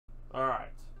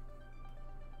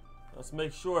Let's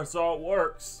make sure it's all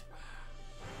works.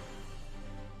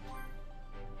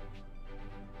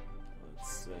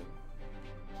 Let's see.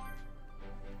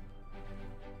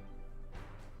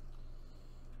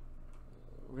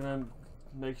 We're gonna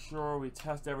make sure we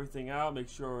test everything out, make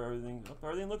sure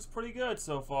everything looks pretty good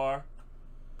so far.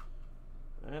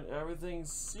 And everything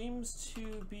seems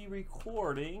to be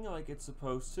recording like it's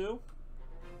supposed to.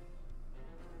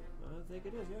 I think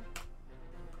it is, yeah.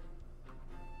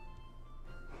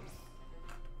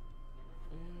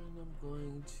 And I'm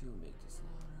going to make this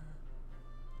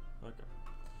louder. Okay.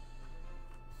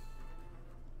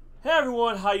 Hey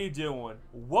everyone, how you doing?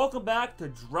 Welcome back to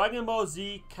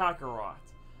Dragonballz Kakarot.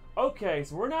 Okay,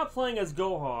 so we're now playing as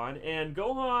Gohan, and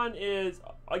Gohan is,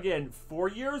 again, 4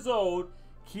 years old.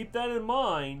 Keep that in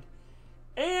mind.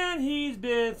 And he's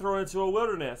been thrown into a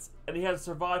wilderness, and he had to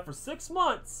survive for 6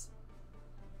 months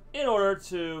in order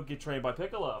to get trained by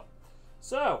Piccolo.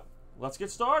 So, let's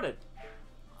get started.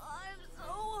 I'm so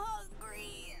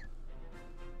hungry.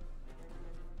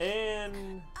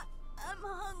 And I'm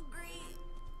hungry.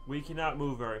 we cannot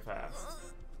move very fast.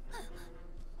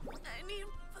 I need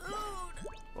food.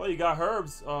 Well, you got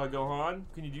herbs, Gohan.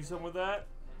 Can you do something with that?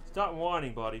 Stop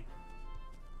whining, buddy.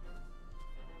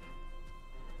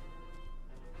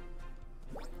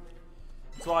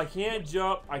 So I can't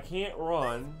jump, I can't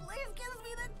run. This place gives me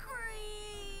the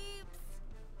creeps.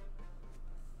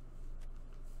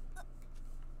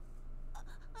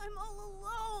 I'm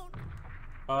all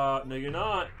alone. No you're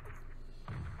not.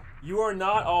 You are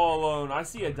not all alone. I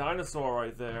see a dinosaur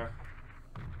right there.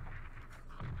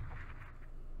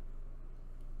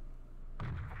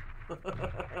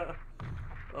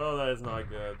 Oh, that is not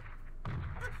good.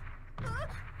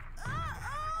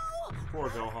 Poor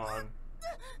Gohan.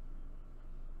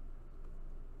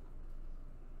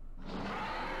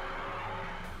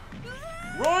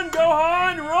 Run,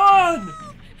 Gohan, run!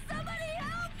 Somebody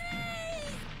help me!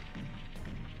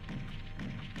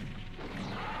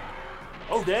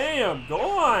 Oh, damn,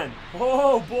 Gohan!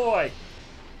 Oh, boy.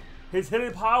 His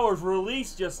hidden powers were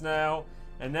released just now,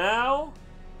 and now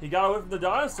he got away from the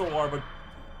dinosaur, but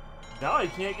now he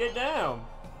can't get down.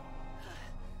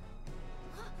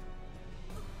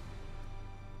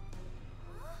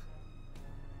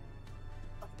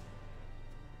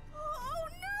 Oh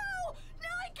no!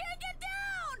 Now I can't get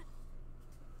down!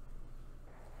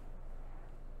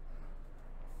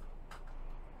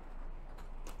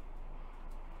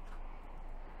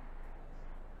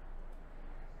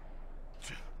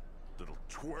 Little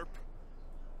twerp.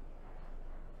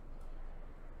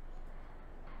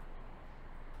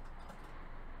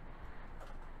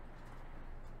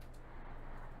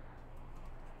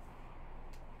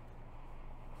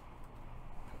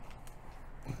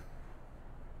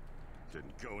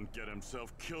 Didn't go and get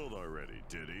himself killed already,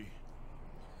 did he?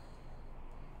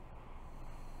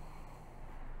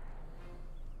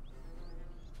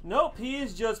 Nope, he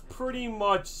is just pretty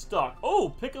much stuck.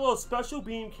 Oh, Piccolo's special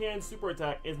beam cannon super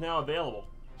attack is now available.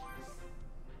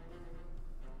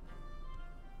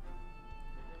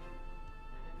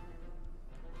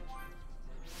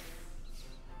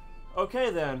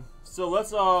 Okay then, so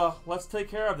let's take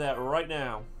care of that right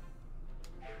now.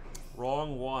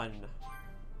 Wrong one.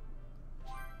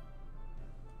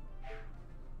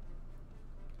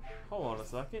 Hold on a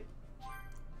second.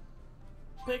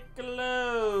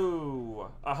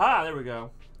 Piccolo! Aha, there we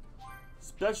go.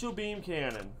 Special beam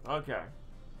cannon. Okay.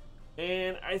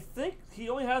 And I think he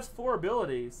only has 4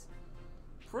 abilities.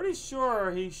 Pretty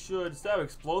sure he should have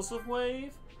explosive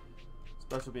wave.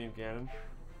 Special beam cannon.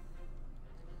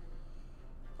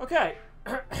 Okay.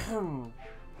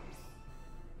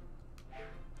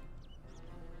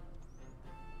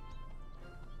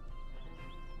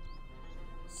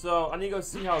 So, I need to go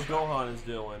see how Gohan is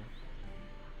doing.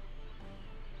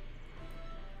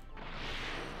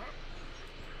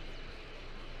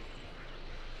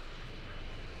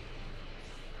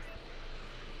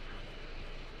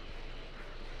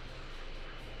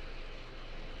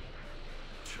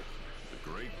 The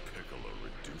great Piccolo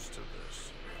reduced to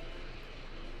this.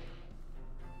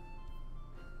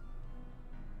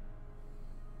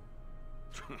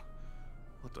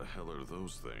 What the hell are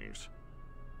those things?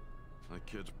 That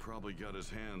kid's probably got his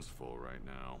hands full right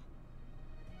now.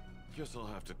 Guess I'll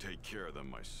have to take care of them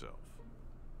myself.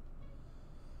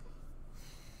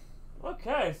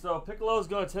 Okay, so Piccolo's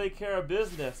gonna take care of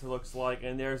business, it looks like,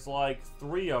 and there's like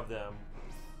 3 of them.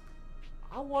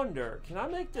 I wonder, can I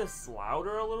make this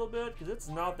louder a little bit? Because it's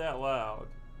not that loud.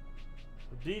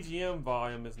 The BGM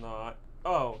volume is not.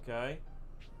 Oh, okay.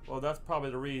 Well, that's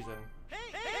probably the reason.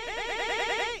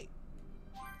 Hey!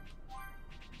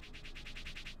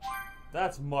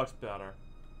 That's much better.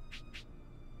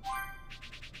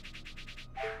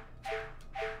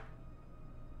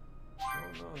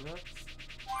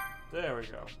 There we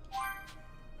go.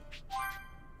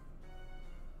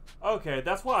 Okay,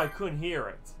 that's why I couldn't hear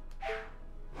it.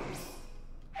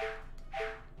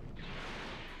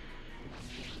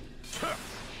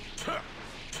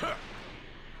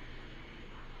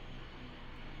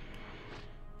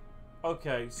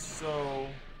 Okay, so...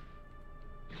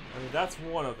 I mean, that's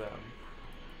one of them.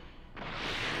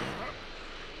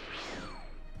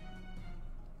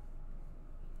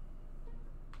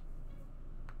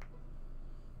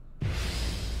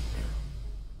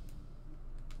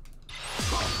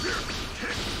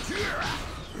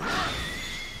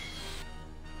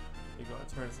 You're gonna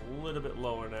turn this a little bit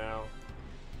lower now.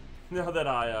 Now that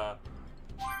I,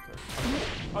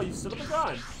 Oh, you set up a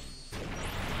gun!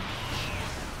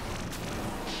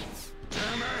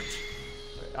 Damn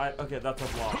it! Okay, that's a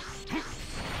block.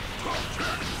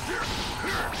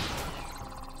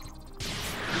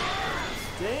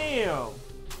 Damn!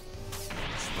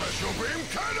 Special beam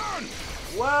cannon!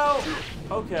 Well,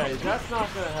 okay, that's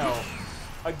not gonna help.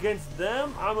 Against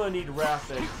them, I'm gonna need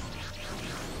rapid.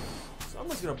 So I'm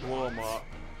just gonna blow them up.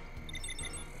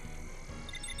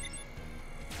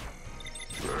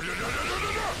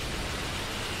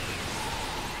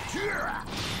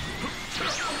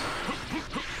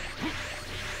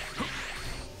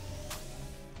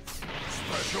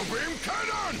 Special beam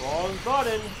cannon! Wrong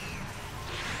button.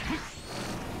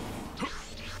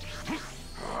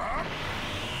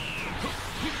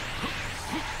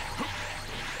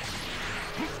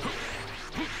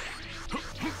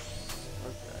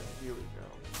 Okay, here we go.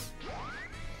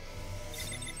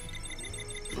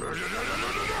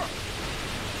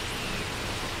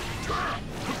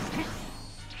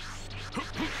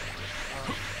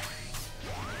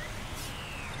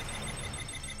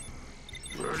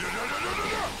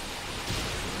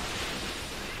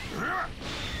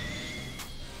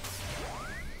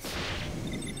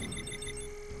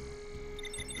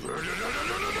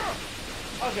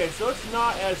 Okay, so it's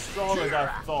not as strong as I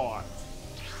thought.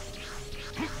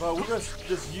 But we're gonna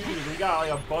just use it. We got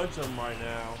like a bunch of them right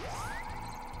now.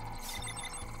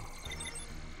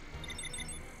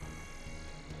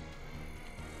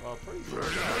 Well, pretty sure.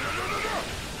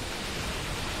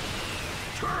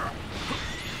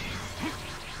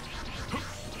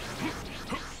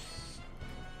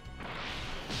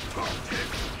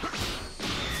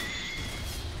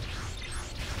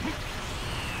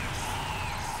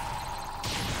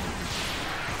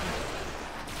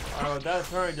 Oh, that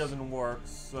turret doesn't work,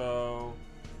 so...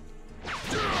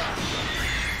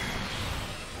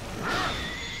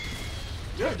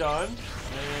 You're done,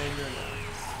 and you're not.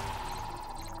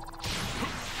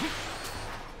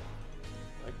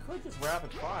 I could just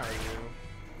rapid fire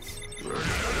you.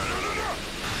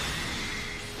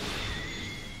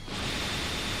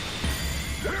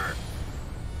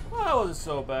 Well, that wasn't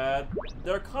so bad.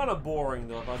 They're kind of boring,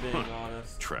 though, if I'm being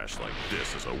honest. Trash like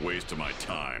this is a waste of my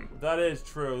time. That is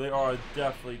true. They are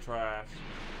definitely trash.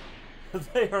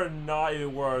 They are not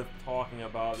even worth talking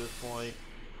about at this point.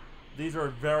 These are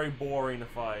very boring to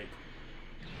fight.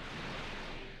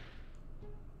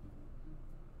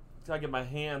 Gotta get my a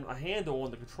handle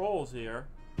on the controls here.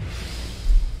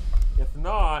 If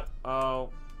not,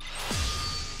 oh.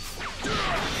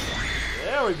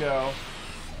 There we go.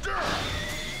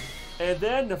 And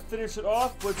then to finish it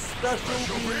off with special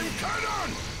beam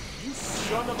cannon! You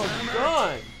son of a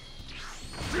gun!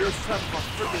 You're such a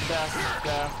freaking bastard.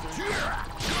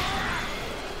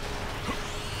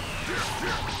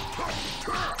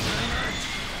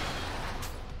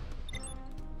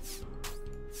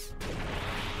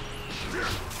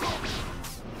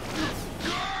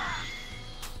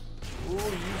 Ooh,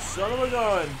 you son of a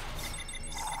gun!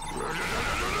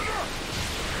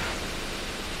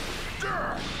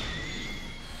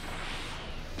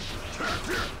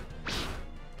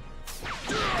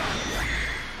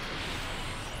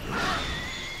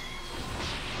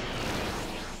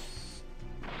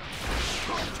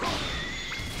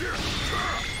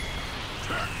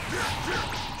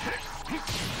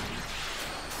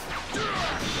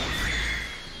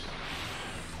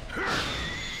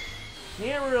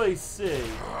 Can't really see.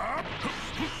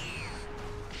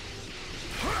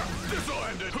 This'll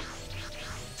end it.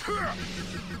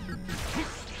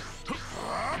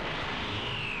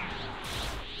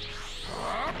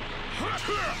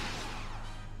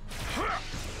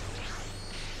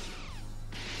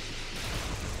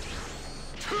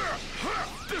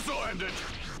 This'll end it.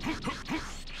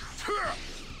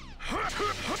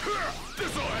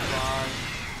 This'll end it.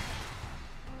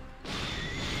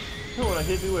 You wanna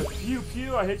hit me with pew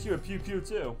pew? I hit you with pew pew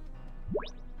too.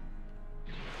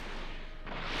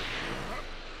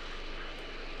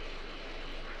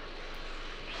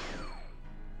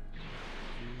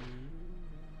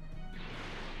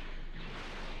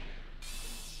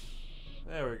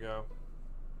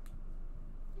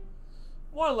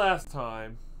 One last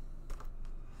time.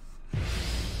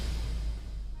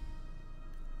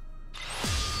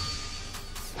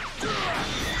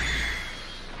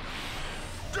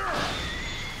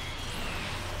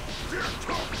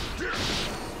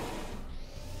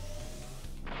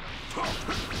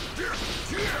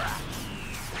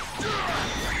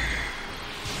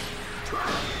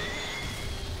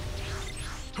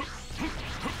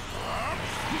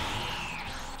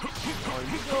 Oh,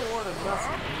 you don't want to mess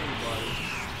with anybody.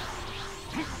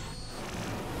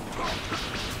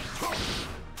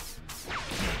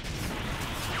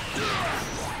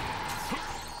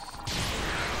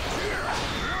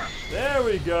 There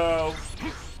we go.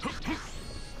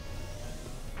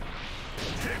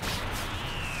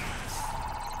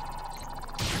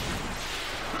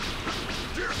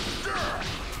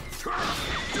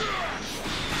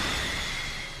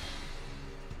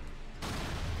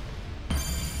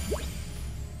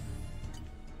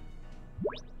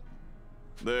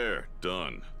 There,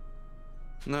 done.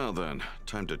 Now then,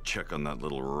 time to check on that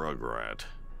little rugrat.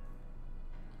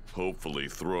 Hopefully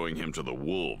throwing him to the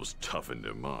wolves toughened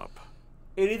him up.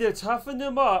 It either toughened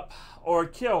him up or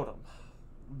it killed him.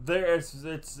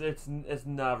 It's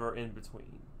never in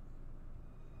between.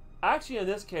 Actually, in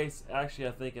this case, I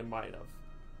think it might have.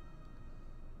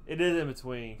 It is in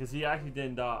between because he actually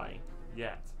didn't die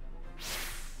yet.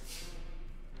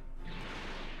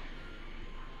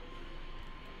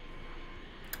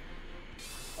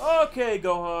 Okay,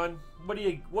 Gohan. What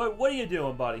are you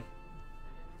doing, buddy?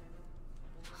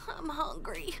 I'm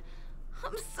hungry.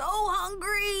 I'm so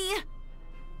hungry.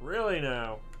 Really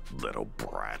now? Little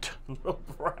brat. Little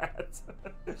brat.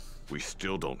 We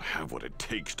still don't have what it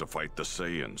takes to fight the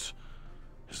Saiyans.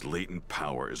 His latent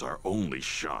power is our only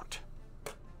shot.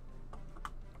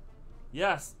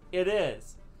 Yes, it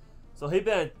is. So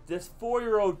this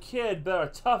 4-year-old kid better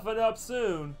toughen up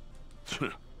soon.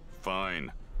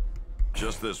 Fine.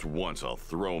 Just this once, I'll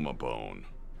throw him a bone.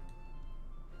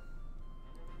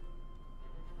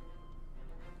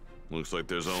 Looks like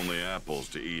there's only apples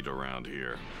to eat around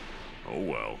here. Oh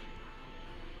well.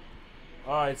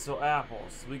 Alright, so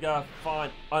apples. We gotta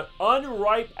find an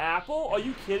unripe apple? Are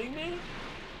you kidding me?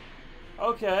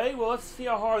 Okay, well let's see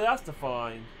how hard that's to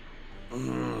find.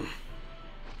 I'm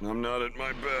not at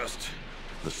my best.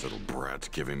 This little brat's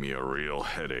giving me a real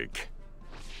headache.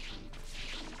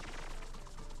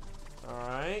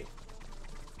 Alright.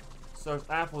 So there's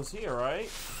apples here, right?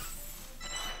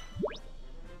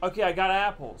 Okay, I got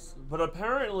apples. But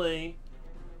apparently,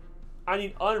 I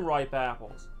need unripe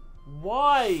apples.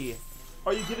 Why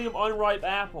are you giving him unripe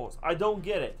apples? I don't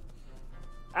get it.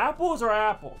 Apples are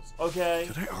apples, okay?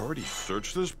 Did I already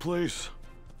search this place?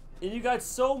 And you got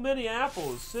so many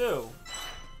apples, too.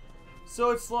 So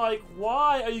it's like,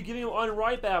 why are you giving him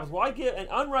unripe apples? Why give... And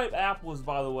unripe apples,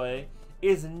 by the way,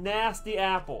 is nasty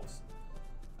apples.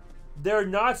 They're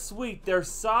not sweet, they're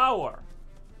sour.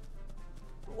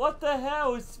 What the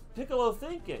hell is Piccolo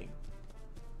thinking?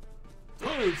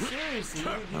 Dude, seriously.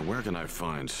 Now where can I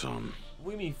find some?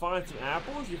 We mean find some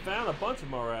apples? You found a bunch of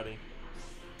them already.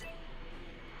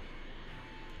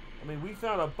 I mean, we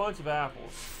found a bunch of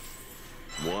apples.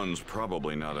 One's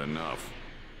probably not enough.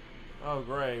 Oh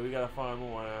great, we gotta find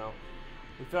more now.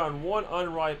 We found one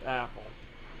unripe apple.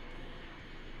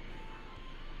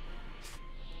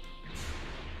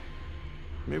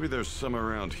 Maybe there's some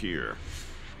around here.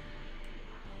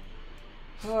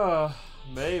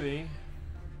 Maybe.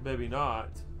 Maybe not.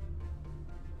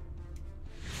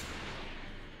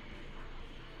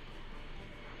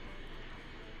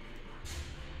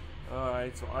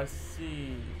 Alright, so I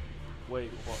see... Wait,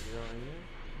 what? You're on here?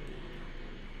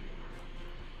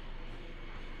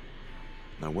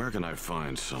 Now where can I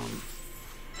find some?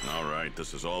 Alright,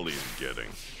 this is all he's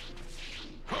getting.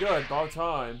 Good, about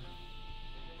time.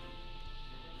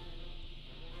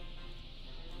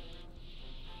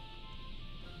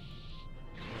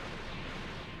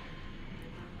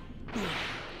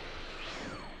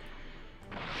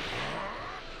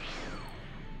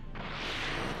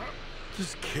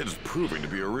 This kid's proving to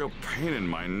be a real pain in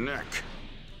my neck.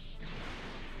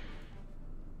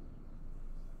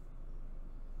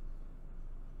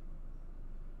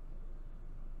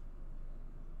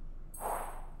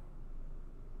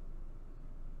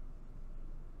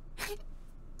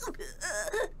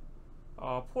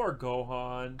 Oh, poor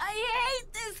Gohan. I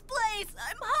hate this place.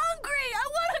 I'm hungry. I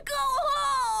want to go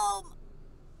home.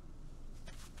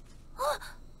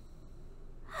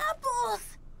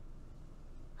 Apples.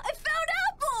 I found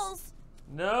apples.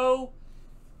 No,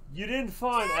 you didn't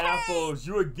find Daddy! apples.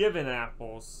 You were given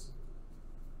apples.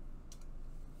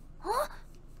 Huh?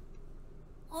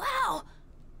 Wow.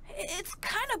 It's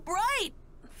kind of bright.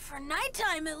 for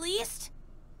nighttime at least.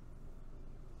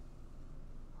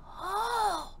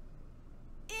 Oh,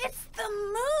 it's the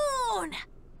moon!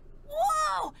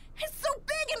 Whoa, it's so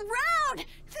big and round!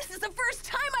 This is the first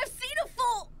time I've seen a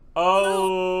full...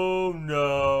 Oh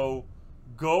no.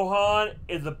 Gohan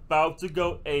is about to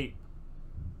go ape.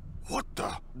 What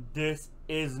the? This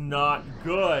is not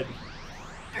good.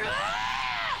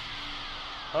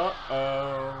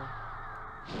 Uh-oh.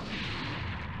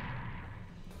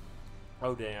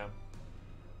 Oh, damn.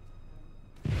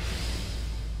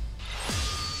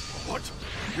 What?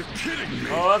 You're kidding me!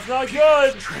 Oh, that's not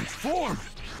good! Transformed!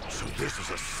 So this is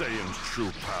a Saiyan's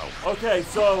true power. Okay,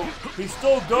 so he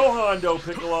stole Gohan though,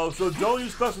 Piccolo, so don't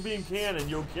use Special Beam Cannon,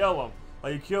 you'll kill him.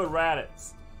 Like you killed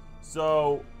Raditz.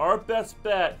 So, our best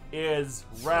bet is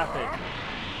Rapid.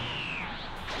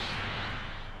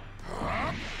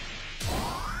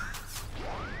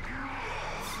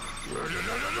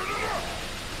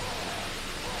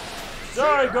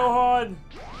 Sorry, Gohan!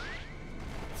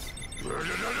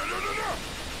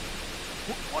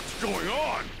 What's going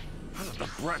on? How did the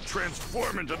brat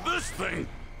transform into this thing?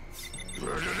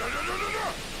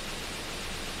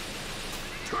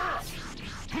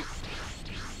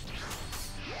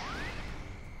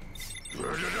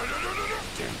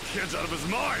 Damn kid's out of his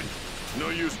mind. No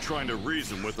use trying to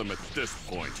reason with him at this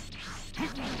point.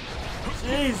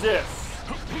 Jesus!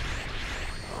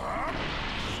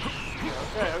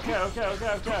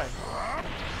 Okay.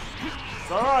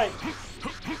 It's alright.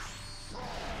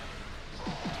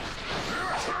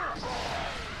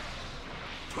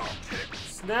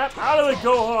 Snap out of it,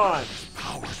 Gohan!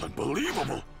 Power's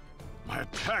unbelievable. My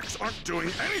attacks aren't doing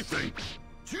anything.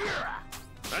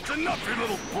 That's enough, you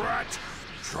little brat.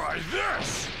 Try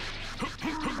this.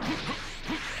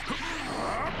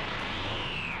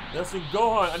 Listen,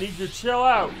 Gohan, I need you to chill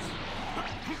out.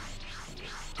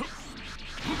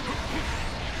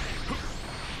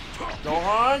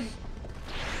 Gohan,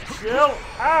 chill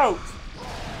out.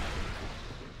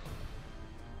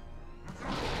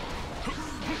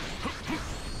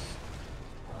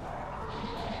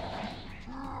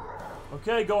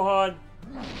 Okay, Gohan,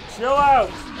 chill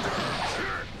out.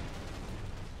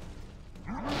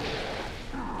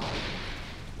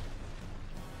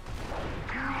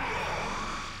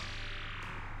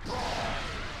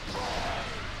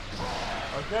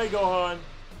 Okay, Gohan.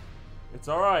 It's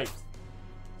alright.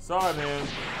 Sorry, man.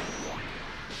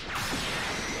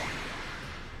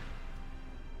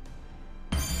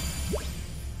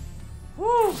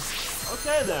 Whew.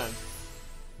 Okay then.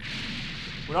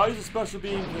 When I use a Special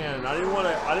Beam Cannon, I didn't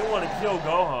want to kill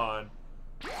Gohan.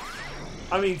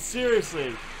 I mean,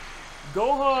 seriously.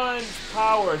 Gohan's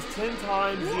power is 10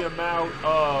 times the amount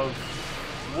of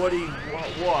what he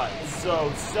was.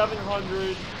 So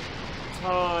 700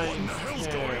 times What the hell's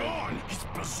 10. going on? He's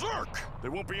berserk.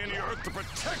 There won't be any Earth to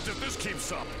protect if this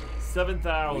keeps up.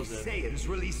 7,000. Saiyans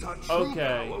release our true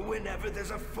Okay. power whenever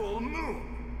there's a full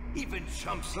moon. Even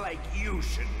chumps like you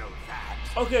should know that.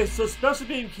 Okay, so Special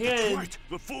Beam Cannon Right,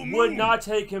 the full moon. would not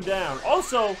take him down.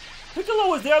 Also, Piccolo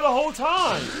was there the whole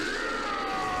time.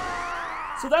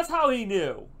 So that's how he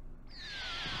knew.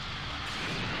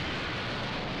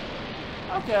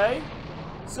 Okay.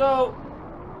 So,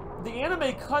 the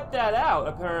anime cut that out,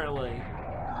 apparently.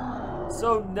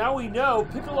 So now we know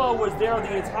Piccolo was there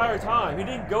the entire time. He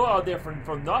didn't go out there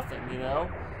from nothing, you know?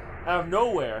 Out of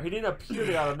nowhere. He didn't appear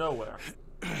there out of nowhere.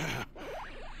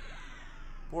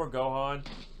 Poor Gohan.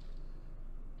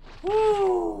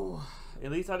 Woo!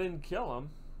 At least I didn't kill him.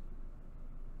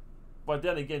 But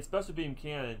then again, Special Beam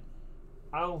Cannon,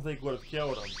 I don't think would have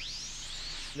killed him.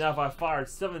 Now, if I fired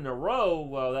 7 in a row,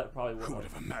 well, that probably would Who would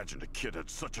have. have imagined a kid had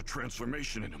such a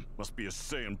transformation in him? Must be a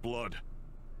Saiyan blood.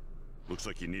 Looks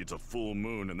like he needs a full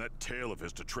moon and that tail of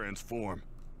his to transform.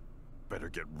 Better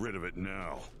get rid of it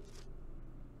now.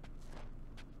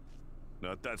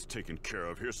 Now that that's taken care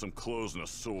of, here's some clothes and a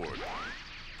sword.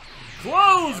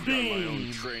 Close I've got my own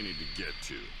beam! training to get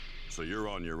to, so you're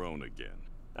on your own again.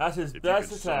 That's his If you best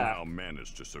can attack. somehow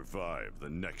manage to survive the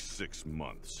next 6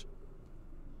 months,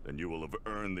 then you will have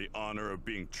earned the honor of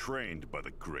being trained by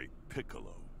the great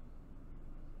Piccolo.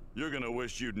 You're gonna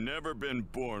wish you'd never been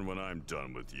born when I'm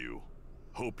done with you.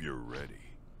 Hope you're ready.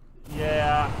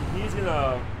 Yeah, he's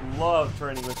gonna love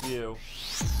training with you.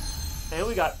 And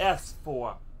we got S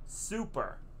for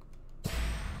Super.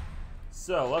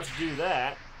 So, let's do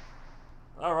that.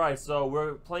 Alright, so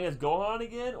we're playing as Gohan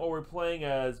again, or we're playing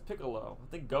as Piccolo? I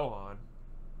think Gohan.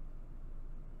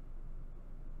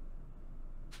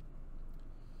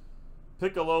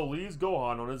 Piccolo leaves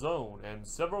Gohan on his own, and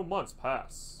several months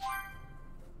pass.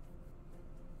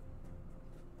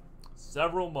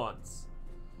 Several months.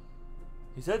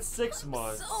 He said 6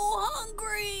 months. So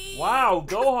hungry. Wow,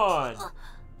 Gohan.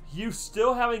 You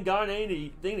still haven't gotten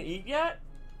anything to eat yet?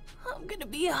 I'm gonna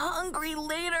be hungry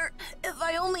later if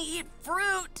I only eat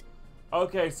fruit.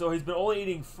 Okay, so he's been only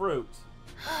eating fruit.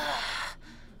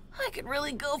 I could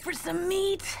really go for some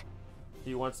meat.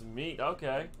 He wants some meat,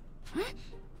 okay.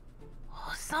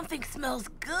 Oh, something smells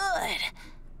good.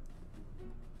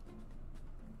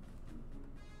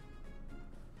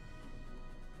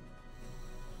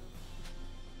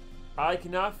 I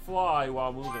cannot fly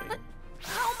while moving. But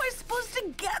how am I supposed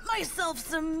to get myself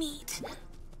some meat?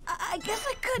 I guess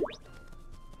I could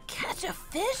catch a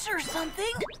fish or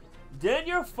something. Didn't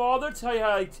your father tell you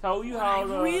how to... I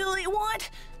really want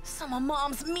some of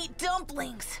Mom's meat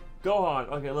dumplings. Gohan,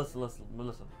 okay, listen.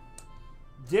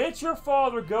 Didn't your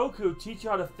father, Goku, teach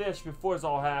you how to fish before this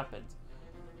all happened?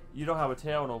 You don't have a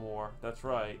tail no more. That's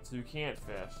right, so you can't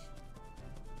fish.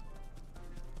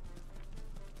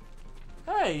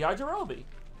 Hey, Yajirobe.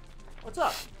 What's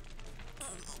up?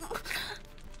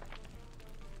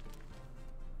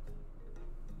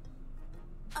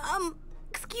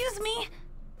 Excuse me?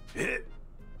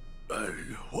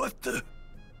 What the?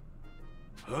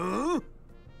 Huh?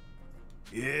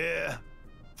 Yeah.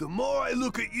 The more I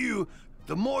look at you,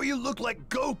 the more you look like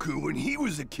Goku when he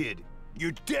was a kid.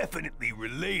 You're definitely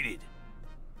related.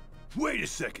 Wait a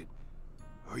second.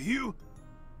 Are you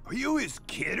his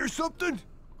kid or something?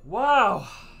 Wow.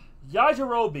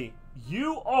 Yajirobe,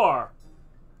 you are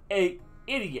a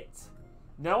idiot.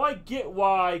 Now I get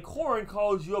why Korin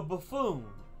calls you a buffoon.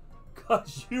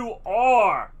 'Cause you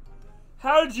are.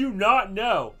 How did you not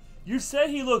know? You said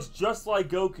he looks just like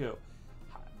Goku.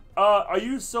 Are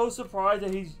you so surprised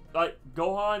that he's like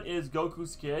Gohan is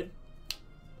Goku's kid?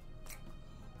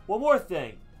 One more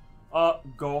thing.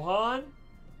 Gohan,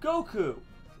 Goku.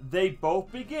 They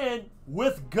both begin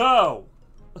with Go.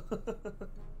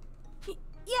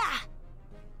 Yeah.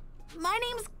 My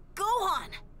name's Gohan.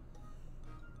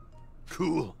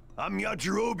 Cool. I'm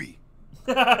Yajirobe.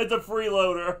 It's a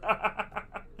freeloader.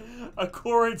 A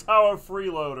Korin Tower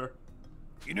freeloader.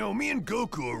 You know, me and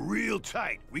Goku are real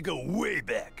tight. We go way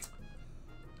back.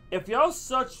 If y'all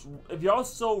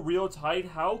so real tight,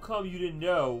 how come you didn't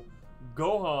know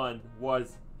Gohan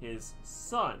was his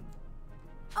son?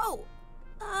 Oh,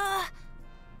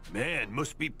 Man,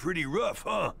 must be pretty rough,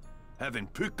 huh? Having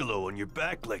Piccolo on your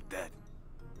back like that.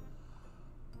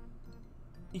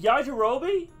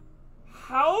 Yajirobe?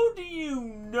 How do you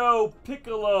know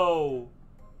Piccolo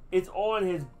is on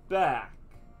his back?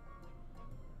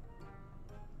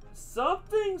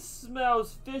 Something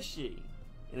smells fishy,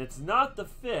 and it's not the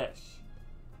fish.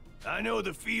 I know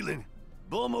the feeling.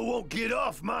 Bulma won't get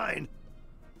off mine.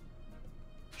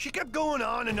 She kept going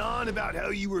on and on about how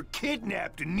you were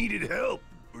kidnapped and needed help,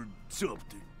 or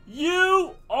something.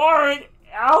 You are an...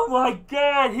 Oh my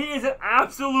god, he is an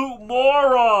absolute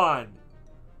moron!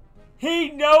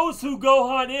 He knows who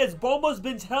Gohan is. Bulma's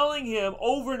been telling him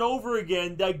over and over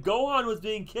again that Gohan was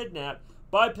being kidnapped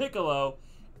by Piccolo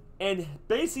and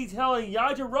basically telling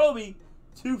Yajirobe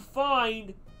to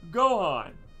find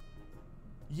Gohan.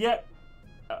 Yet...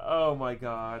 Oh my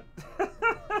god.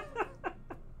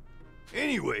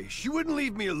 Anyway, she wouldn't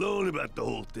leave me alone about the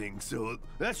whole thing, so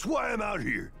that's why I'm out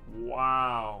here.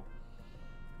 Wow.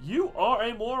 You are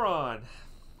a moron.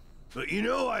 But you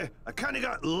know, I kind of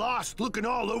got lost looking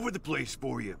all over the place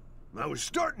for you. I was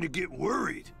starting to get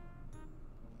worried.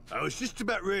 I was just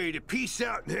about ready to peace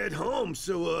out and head home,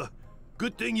 so,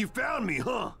 good thing you found me,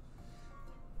 huh?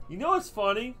 You know what's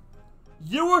funny?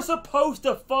 You were supposed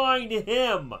to find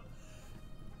him.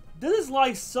 This is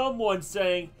like someone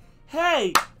saying,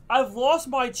 hey, I've lost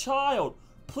my child.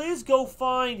 Please go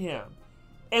find him.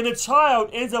 And the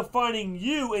child ends up finding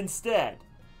you instead.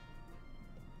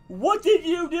 What did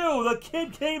you do? The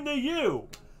kid came to you.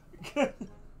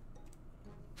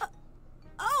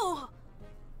 oh.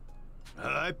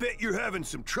 I bet you're having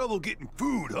some trouble getting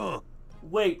food, huh?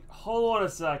 Wait, hold on a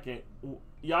second.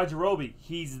 Yajirobe,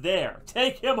 he's there.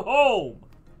 Take him home.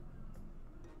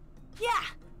 Yeah.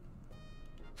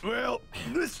 Well,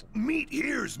 this meat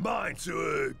here's mine,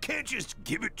 so can't just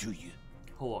give it to you.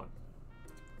 Hold on.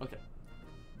 Okay.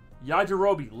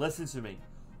 Yajirobe, listen to me.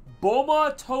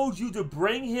 Bulma told you to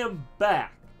bring him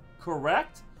back,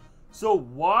 correct? So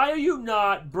why are you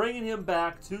not bringing him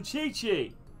back to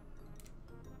Chi-Chi?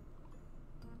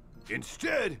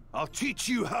 Instead, I'll teach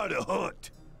you how to hunt.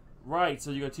 Right,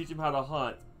 so you're going to teach him how to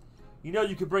hunt. You know,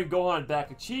 you could bring Gohan back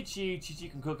to Chi-Chi. Chi-Chi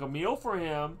can cook a meal for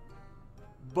him.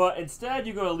 But instead,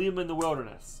 you're going to leave him in the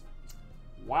wilderness.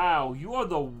 Wow, you're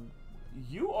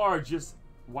just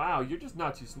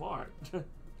not too smart.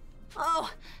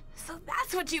 Oh, so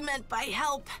that's what you meant by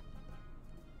help.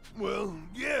 Well,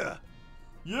 yeah.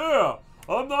 Yeah,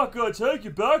 I'm not gonna take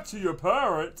you back to your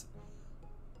parents.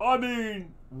 I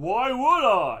mean, why would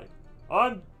I?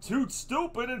 I'm too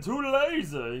stupid and too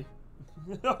lazy.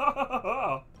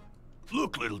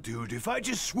 Look, little dude, if I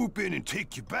just swoop in and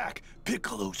take you back,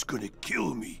 Piccolo's gonna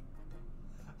kill me.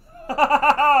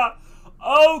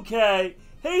 Okay,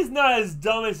 he's not as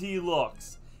dumb as he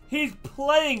looks. He's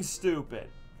playing stupid.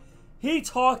 He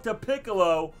talked to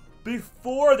Piccolo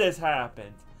before this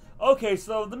happened. Okay,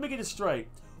 so let me get this straight.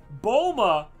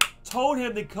 Bulma told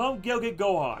him to come go get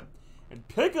Gohan. And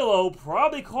Piccolo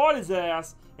probably caught his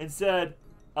ass and said,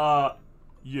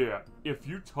 yeah, if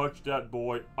you touch that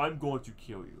boy, I'm going to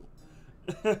kill you.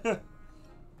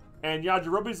 And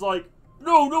Yajirobe's like,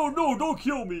 no, don't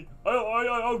kill me.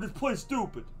 I'll just play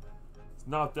stupid. It's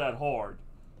not that hard.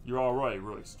 You're already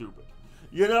really stupid.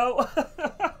 You know?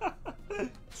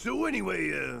 So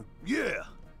anyway, yeah.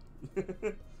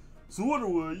 So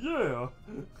anyway, yeah.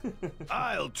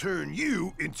 I'll turn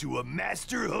you into a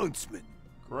master huntsman.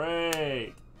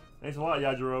 Great. Thanks a lot,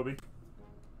 Yajirobe.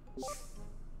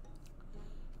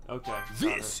 Okay.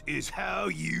 This is how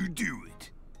you do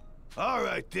it. All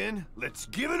right then, let's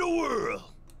give it a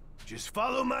whirl. Just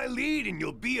follow my lead and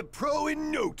you'll be a pro in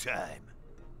no time.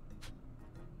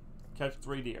 Catch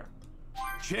 3 deer.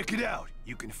 Check it out.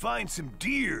 You can find some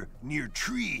deer near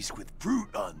trees with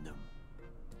fruit on them.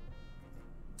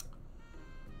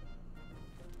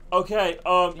 Okay,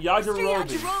 Mr. Yajirobe.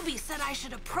 Yajirobe said I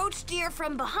should approach deer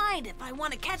from behind if I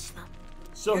want to catch them.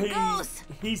 So Here goes.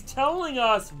 he's telling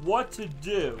us what to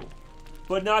do,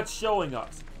 but not showing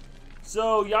us.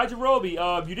 So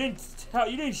Yajirobe,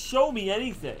 you didn't show me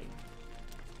anything.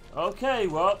 Okay,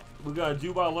 well, we're gonna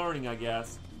do by learning, I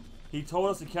guess. He told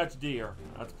us to catch deer.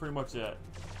 That's pretty much it.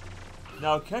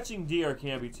 Now, catching deer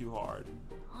can't be too hard.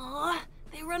 Aw,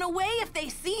 they run away if they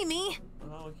see me.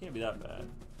 Well, it can't be that bad.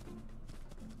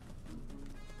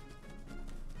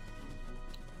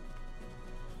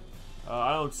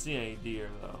 I don't see any deer,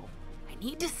 though. I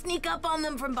need to sneak up on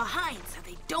them from behind so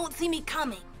they don't see me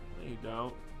coming. No, you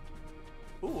don't.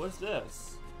 Ooh, what's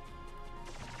this?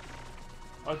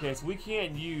 Okay, so we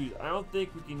can't use... I don't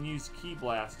think we can use Ki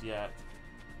Blast yet.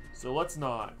 So let's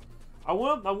not. I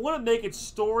want to make it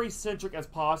story-centric as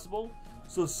possible.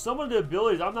 So some of the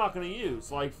abilities I'm not going to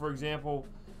use. Like, for example,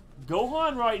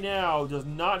 Gohan right now does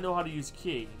not know how to use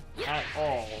Ki at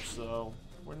all. So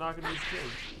we're not going to use Ki.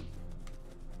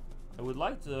 I would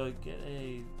like to get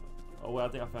a... Oh, well, I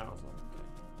think I found something. Okay.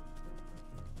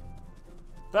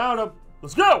 Found him!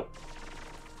 Let's go!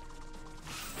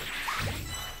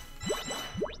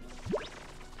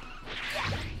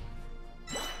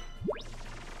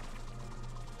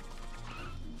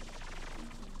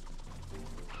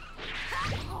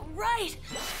 All right,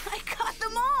 I caught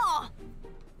them all.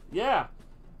 Yeah,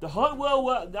 the hunt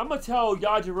I'm gonna tell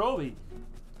Yajirobe.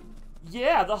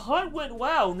 Yeah, the hunt went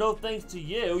well, no thanks to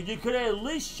you. You could have at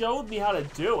least showed me how to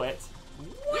do it.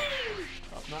 Oh,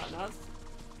 not.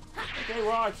 Okay,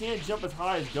 well, I can't jump as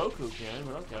high as Goku can,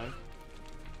 but okay.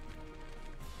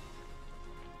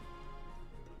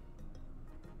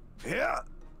 Yeah,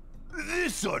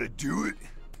 this ought to do it.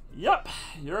 Yep,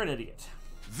 you're an idiot.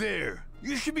 There,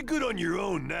 you should be good on your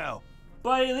own now.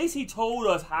 But at least he told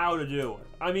us how to do it.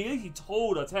 I mean, at least he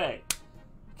told us, hey,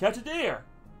 catch a deer.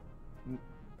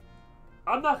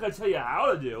 I'm not going to tell you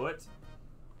how to do it.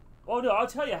 Oh, no, I'll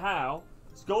tell you how.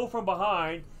 Just go from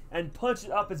behind and punch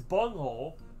it up its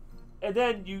bunghole, and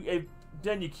then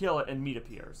you kill it and meat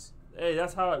appears. Hey,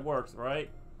 that's how it works, right?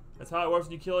 That's how it works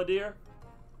when you kill a deer?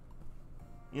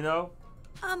 You know?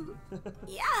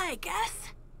 Yeah, I guess.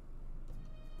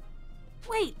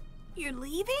 Wait, you're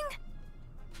leaving?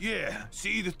 Yeah,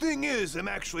 see, the thing is, I'm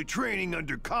actually training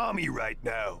under Kami right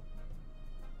now.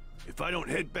 If I don't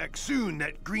head back soon,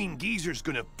 that green geezer's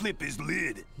gonna flip his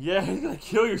lid. Yeah, he's gonna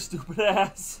kill your stupid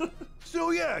ass. So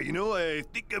yeah, you know, I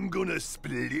think I'm gonna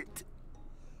split it.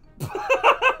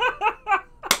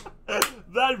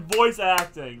 That voice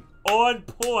acting, on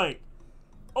point.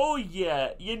 Oh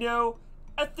yeah, you know,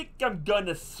 I think I'm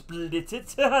gonna split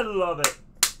it. I love it.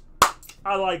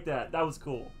 I like that. That was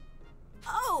cool.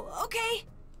 Oh, okay.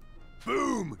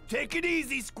 Boom! Take it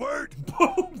easy, Squirt!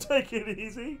 Boom! Take it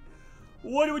easy.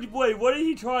 What did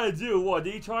he try to do? What,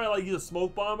 did he try to like use a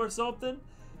smoke bomb or something?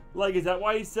 Like, is that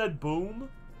why he said boom?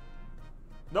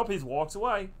 Nope, he just walks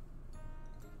away.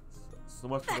 So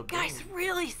much for That guy's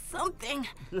really something.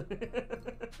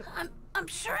 I'm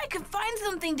sure I could find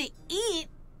something to eat,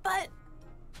 but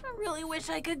I really wish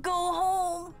I could go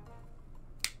home.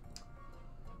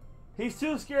 He's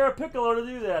too scared of Piccolo to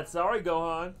do that. Sorry,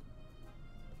 Gohan.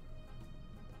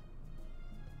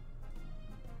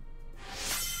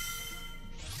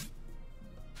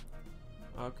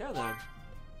 Okay, then.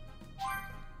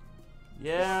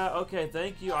 Yeah, okay,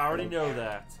 thank you. I already know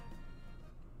that.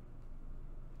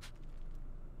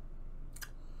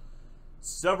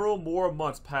 Several more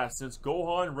months passed since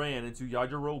Gohan ran into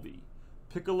Yajirobe.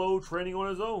 Piccolo, training on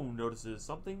his own, notices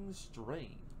something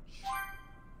strange.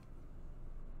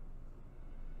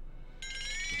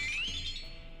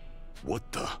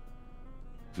 What the?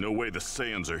 No way the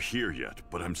Saiyans are here yet,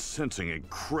 but I'm sensing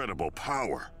incredible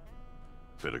power.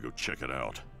 Better go check it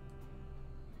out.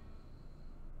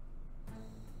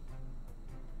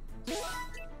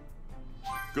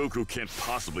 Goku can't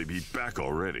possibly be back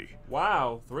already.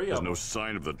 Wow, 3 of There's them. no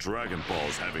sign of the Dragon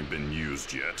Balls having been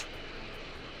used yet.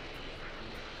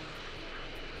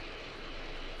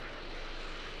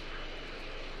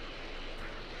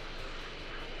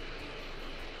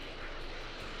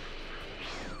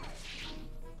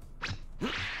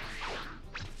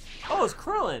 Oh, it's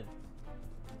Krillin.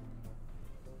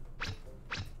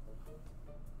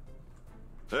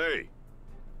 Hey!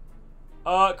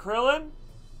 Krillin?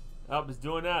 Oh, he's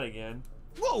doing that again.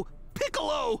 Whoa,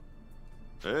 Piccolo!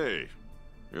 Hey,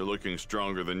 you're looking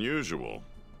stronger than usual.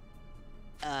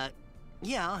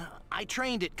 Yeah, I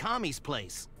trained at Kami's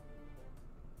place.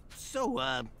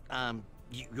 So,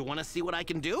 you want to see what I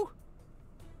can do?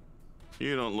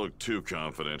 You don't look too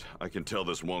confident. I can tell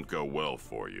this won't go well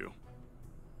for you.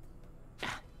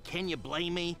 Can you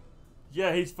blame me?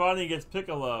 Yeah, he's fighting against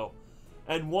Piccolo.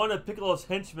 And one of Piccolo's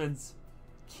henchmen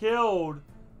killed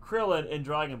Krillin in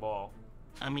Dragon Ball.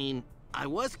 I mean, I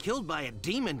was killed by a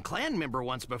demon clan member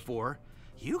once before.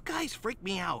 You guys freaked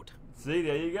me out. See,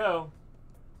 there you go.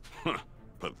 Huh,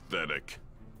 pathetic.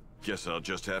 Guess I'll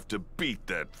just have to beat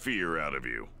that fear out of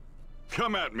you.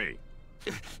 Come at me!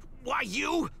 Why,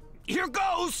 you? Here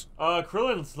goes!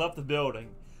 Krillin's left the building.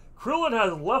 Krillin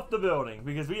has left the building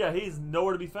because, yeah, he's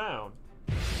nowhere to be found.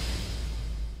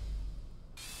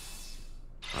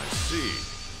 I see.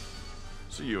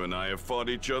 So you and I have fought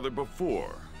each other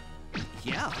before.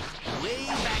 Yeah, way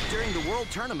back during the World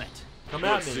Tournament. Come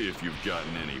at Let's me. see if you've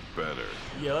gotten any better.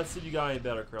 Yeah, let's see if you got any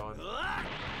better, Krillin.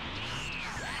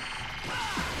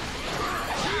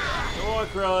 Come on,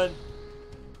 Krillin.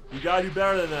 You gotta do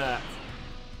better than that.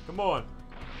 Come on.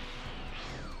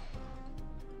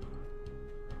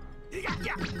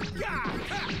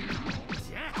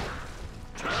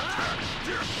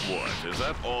 What? Is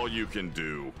that all you can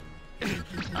do?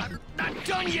 Not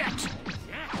done yet!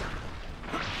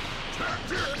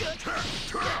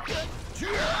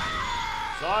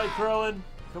 Sorry, Krillin.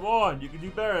 Come on, you can do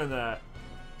better than that.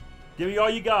 Give me all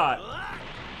you got.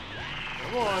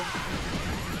 Come on.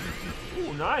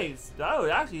 Ooh, nice. Oh,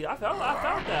 actually, I felt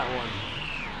that one.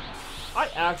 I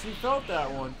actually felt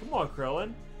that one. Come on,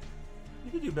 Krillin.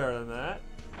 You can do better than that.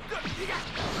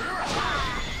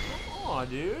 Come on,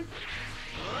 dude.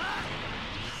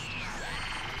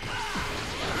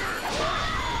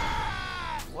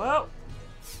 Well,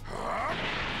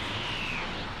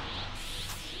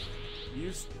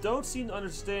 you don't seem to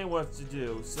understand what to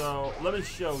do, so let me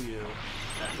show you.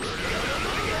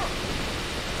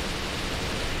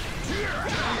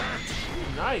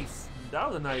 Ooh, nice. That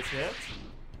was a nice hit.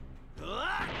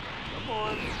 Come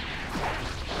on.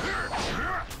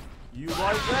 You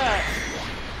like that.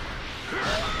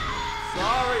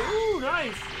 Sorry. Ooh,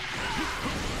 nice.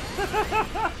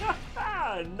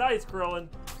 Nice, Krillin.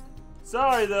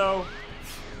 Sorry, though.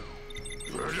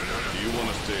 Do you want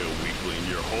to stay a weakling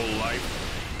your whole life?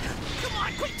 Come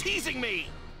on, quit teasing me!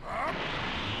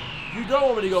 You don't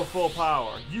want me to go full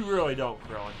power. You really don't,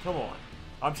 Krillin. Come on.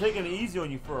 I'm taking it easy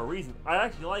on you for a reason. I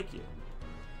actually like you.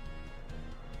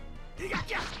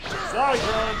 Sorry,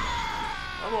 Krillin.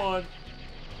 Come on.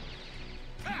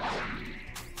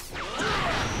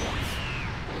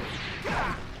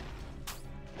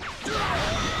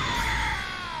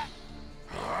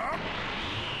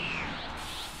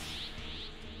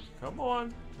 Come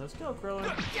on. Let's go, Krillin.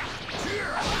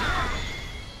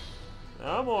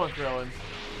 Come on, Krillin.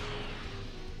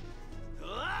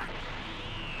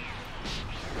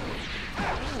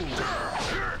 Ooh.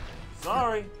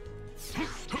 Sorry.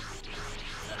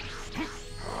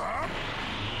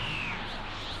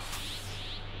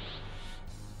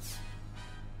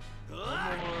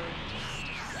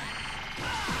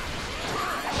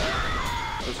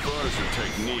 As far as your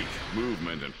technique,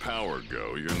 movement, and power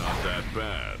go, you're not that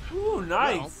bad. Ooh,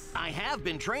 nice. Well, I have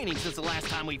been training since the last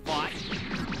time we fought.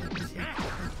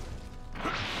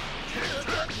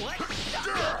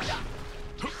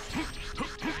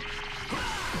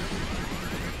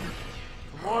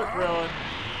 Come on, Krillin.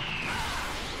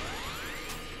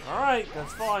 Alright,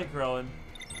 that's fine, Krillin.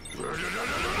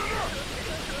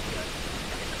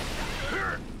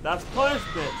 That's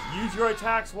punishment. Use your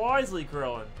attacks wisely,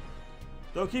 Krillin.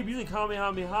 Don't keep using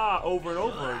Kamehameha over and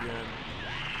over again.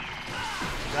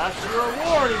 That's your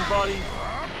warning, buddy.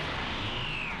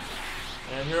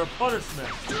 And here a punishment.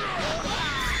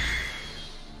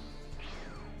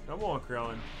 Come on,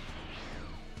 Krillin.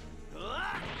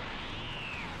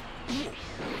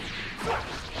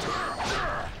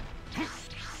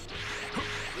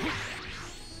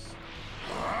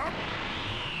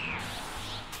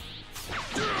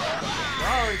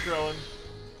 Sorry, Krillin.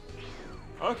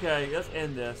 Okay, let's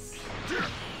end this.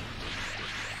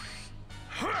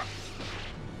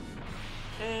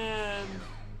 And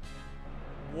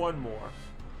one more.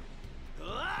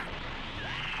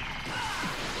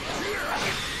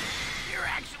 You're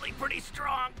actually pretty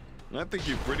strong. I think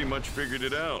you pretty much figured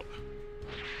it out.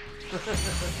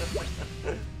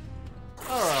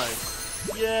 Alright.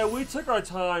 Yeah, we took our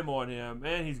time on him,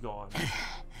 and he's gone.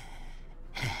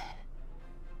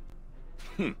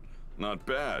 Not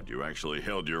bad. You actually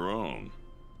held your own.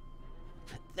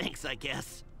 Thanks, I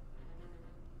guess.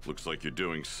 Looks like you're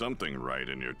doing something right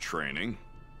in your training.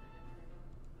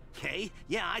 Okay,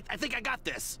 yeah, I think I got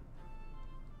this.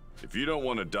 If you don't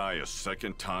want to die a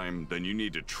second time, then you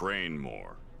need to train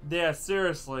more. Yeah,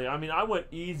 seriously. I mean, I went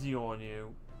easy on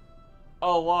you.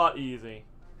 A lot easy.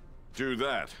 Do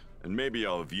that, and maybe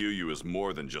I'll view you as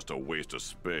more than just a waste of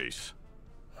space.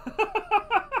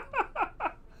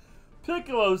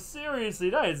 Piccolo, seriously,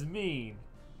 that is mean.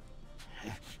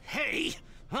 Hey,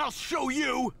 I'll show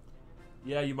you.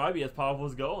 Yeah, you might be as powerful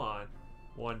as Gohan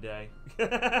one day.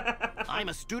 I'm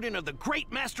a student of the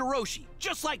great Master Roshi,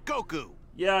 just like Goku.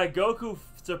 Yeah, Goku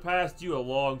surpassed you a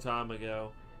long time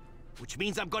ago. Which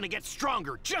means I'm gonna get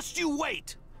stronger. Just you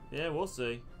wait. Yeah, we'll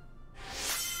see.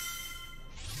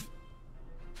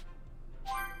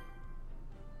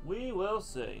 We will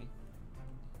see.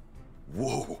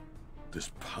 Whoa,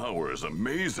 this power is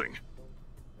amazing.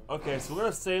 Okay, so we're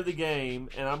gonna save the game,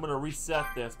 and I'm gonna reset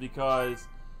this because,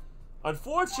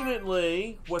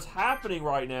 unfortunately, what's happening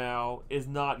right now is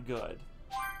not good.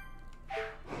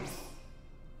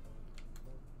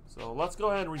 So let's go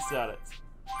ahead and reset it.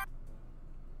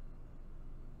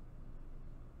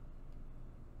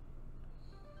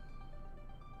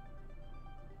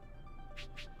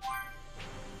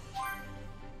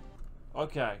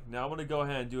 Okay, now I'm gonna go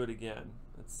ahead and do it again.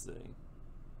 Let's see.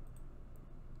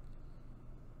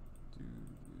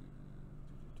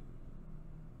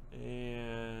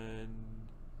 And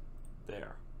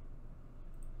there.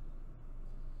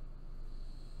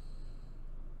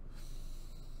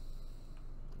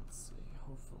 Let's see.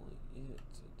 Hopefully it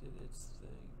did its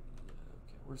thing. Yeah,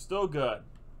 okay. We're still good.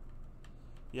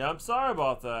 Yeah, I'm sorry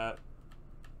about that.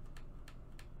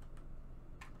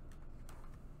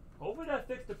 Hopefully that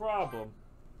fixed the problem.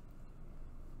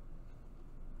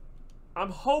 I'm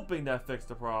hoping that fixed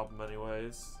the problem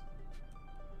anyways.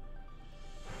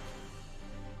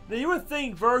 Now you would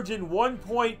think version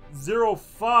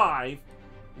 1.05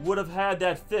 would have had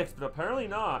that fixed, but apparently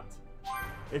not.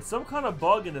 It's some kind of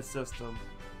bug in the system.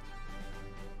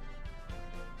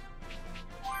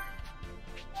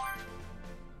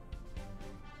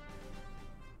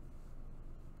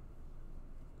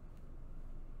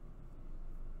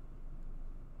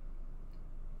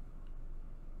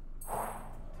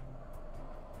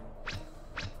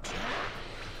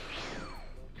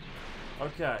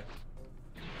 Okay.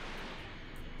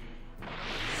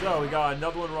 So we got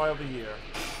another one right over here.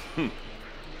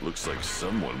 Looks like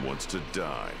someone wants to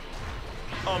die.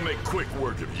 I'll make quick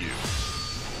work of you.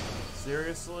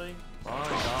 Seriously? My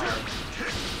God.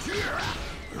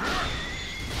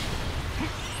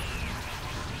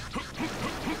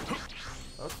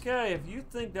 Okay, if you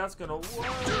think that's gonna work.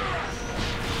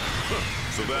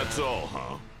 So that's all,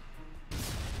 huh?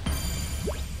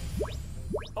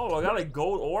 Oh, I got a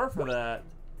gold ore for that.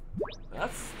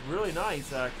 That's really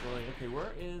nice, actually. Okay,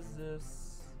 where is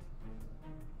this?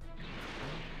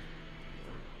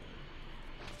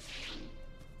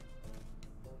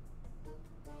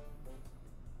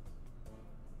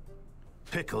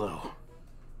 Piccolo.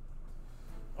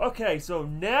 Okay, so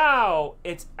now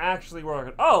it's actually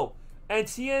working. Oh, and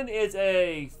Tien is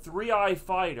a three-eye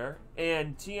fighter,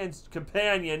 and Tien's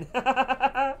companion.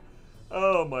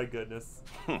 Oh my goodness.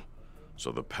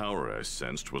 So the power I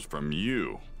sensed was from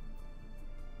you.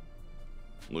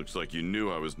 Looks like you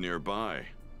knew I was nearby.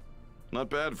 Not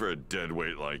bad for a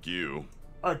deadweight like you.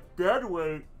 A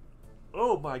deadweight?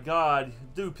 Oh my God.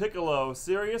 Dude, Piccolo,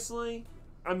 seriously?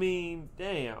 I mean,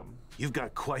 damn. You've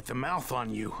got quite the mouth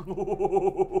on you.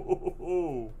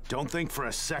 Don't think for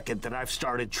a second that I've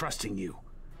started trusting you.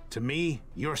 To me,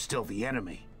 you're still the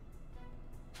enemy.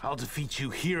 I'll defeat you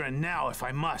here and now if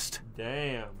I must.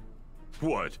 Damn.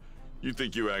 What? You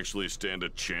think you actually stand a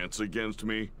chance against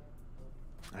me?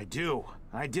 I do.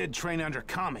 I did train under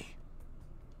Kami.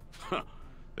 Huh.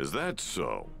 Is that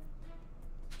so?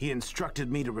 He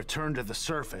instructed me to return to the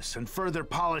surface and further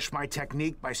polish my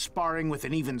technique by sparring with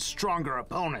an even stronger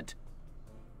opponent.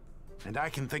 And I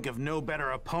can think of no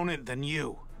better opponent than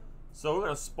you. So we're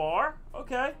gonna spar?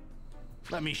 Okay.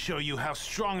 Let me show you how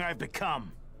strong I've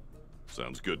become.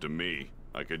 Sounds good to me.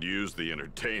 I could use the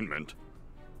entertainment.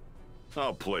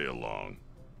 I'll play along.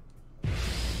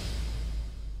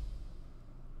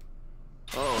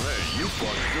 Oh, hey, you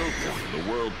fought Goku in the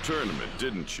World Tournament,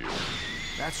 didn't you?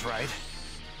 That's right.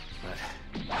 But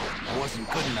I wasn't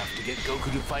good enough to get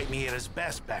Goku to fight me at his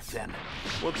best back then.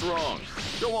 What's wrong?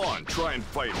 Go on, try and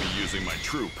fight me using my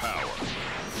true power.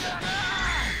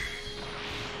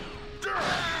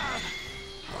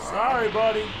 Sorry,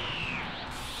 buddy.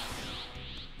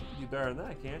 You do better than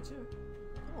that, can't you?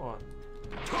 Come on.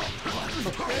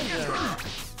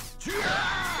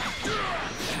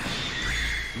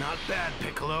 Not bad,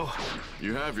 Piccolo.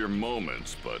 You have your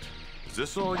moments, but is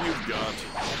this all you've got?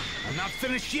 I'm not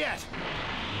finished yet.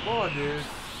 Come on, dude.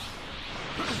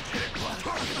 Come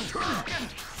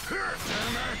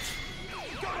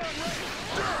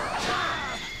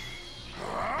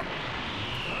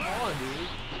on, dude.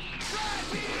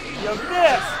 You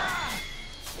missed!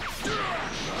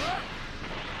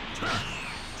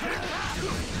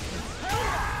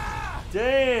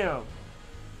 Damn!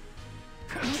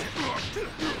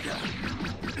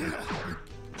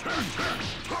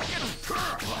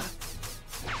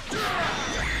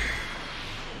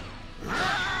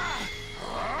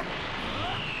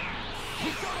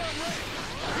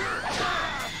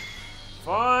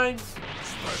 Fine.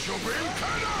 Special beam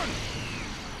cannon!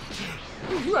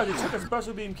 Ooh, you actually took a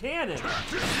special beam cannon.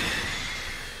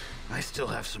 I still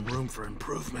have some room for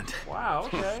improvement. Wow,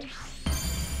 okay.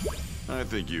 I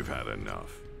think you've had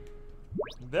enough.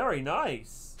 Very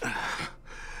nice.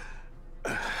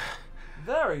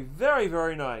 Very, very,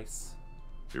 very nice.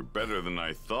 You're better than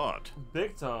I thought.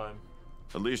 Big time.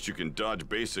 At least you can dodge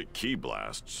basic ki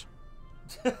blasts.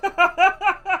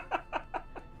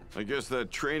 I guess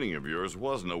that training of yours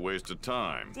wasn't a waste of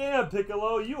time. Damn,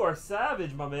 Piccolo, you are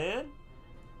savage, my man.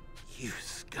 You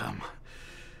scum.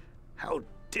 How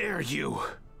dare you?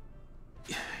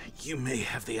 You may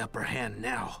have the upper hand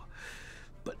now,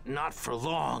 but not for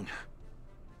long.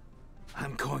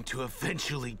 I'm going to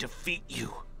eventually defeat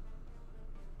you.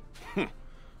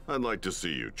 I'd like to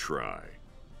see you try.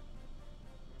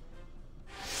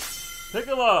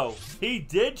 Piccolo, he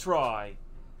did try.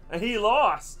 And he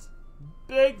lost.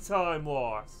 Big time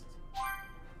lost.